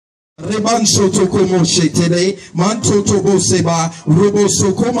Rebanso tokomo shetele, manto tobo seba, robo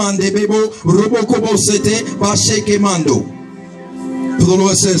sokomande bebo, robo kobo sete, basheke mando. For the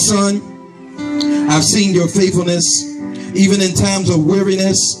Lord says, son, I've seen your faithfulness, even in times of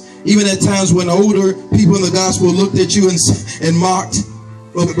weariness, even at times when older people in the gospel looked at you and mocked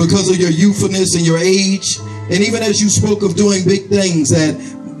because of your youthfulness and your age. And even as you spoke of doing big things that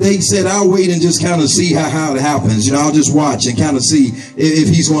they said, I'll wait and just kind of see how it happens. You know, I'll just watch and kind of see if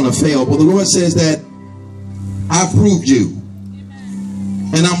he's going to fail. But the Lord says that I've proved you,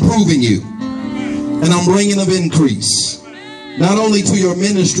 and I'm proving you, and I'm bringing of increase. Not only to your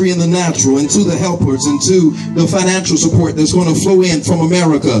ministry in the natural, and to the helpers, and to the financial support that's going to flow in from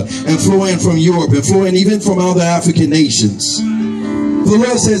America, and flow in from Europe, and flow in even from other African nations. The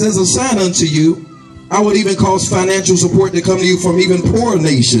Lord says, as a sign unto you, I would even cause financial support to come to you from even poor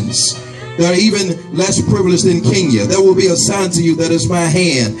nations that are even less privileged than Kenya. That will be a sign to you that it's my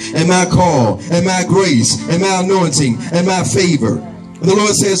hand, and my call, and my grace, and my anointing, and my favor. And the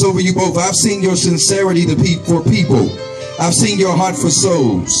Lord says over you both, I've seen your sincerity for people. I've seen your heart for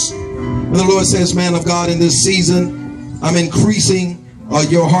souls. And the Lord says, man of God, in this season, I'm increasing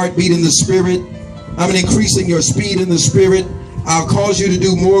your heartbeat in the spirit. I'm increasing your speed in the spirit. I'll cause you to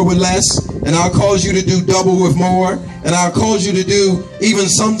do more with less, and I'll cause you to do double with more, and I'll cause you to do even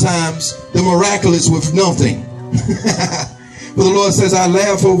sometimes the miraculous with nothing. But the Lord says, I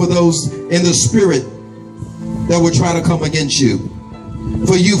laugh over those in the spirit that would try to come against you.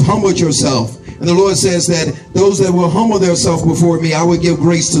 For you've humbled yourself. And the Lord says that those that will humble themselves before me, I will give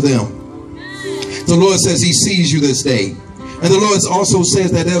grace to them. The Lord says he sees you this day. And the Lord also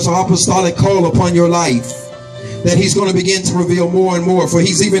says that there's an apostolic call upon your life, that he's going to begin to reveal more and more. For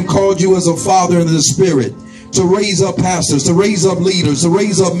he's even called you as a father in the spirit to raise up pastors, to raise up leaders, to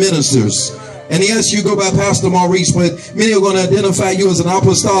raise up ministers. And yes, you go by Pastor Maurice, but many are going to identify you as an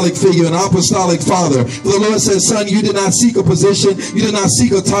apostolic figure, an apostolic father. The Lord says, son, you did not seek a position, you did not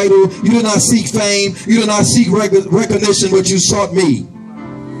seek a title, you did not seek fame, you did not seek recognition, but you sought me.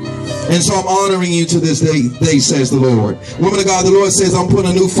 And so I'm honoring you to this day, says the Lord. Woman of God, the Lord says, I'm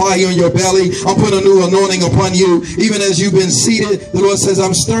putting a new fire in your belly. I'm putting a new anointing upon you. Even as you've been seated, the Lord says,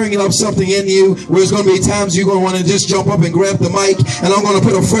 I'm stirring up something in you where it's going to be times you're going to want to just jump up and grab the mic, and I'm going to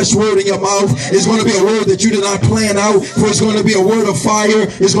put a fresh word in your mouth. It's going to be a word that you did not plan out, for it's going to be a word of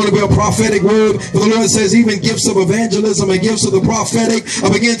fire. It's going to be a prophetic word. For the Lord says, even gifts of evangelism and gifts of the prophetic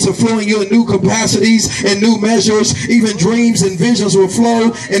are begin to flow in you in new capacities and new measures. Even dreams and visions will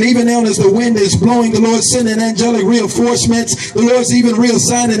flow. And even now, as the wind is blowing, the Lord sending angelic reinforcements. The Lord's even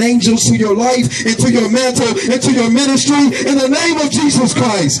reassigning angels to your life and to your mantle and to your ministry in the name of Jesus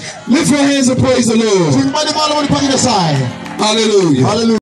Christ. Lift your hands and praise the Lord. Hallelujah. Hallelujah.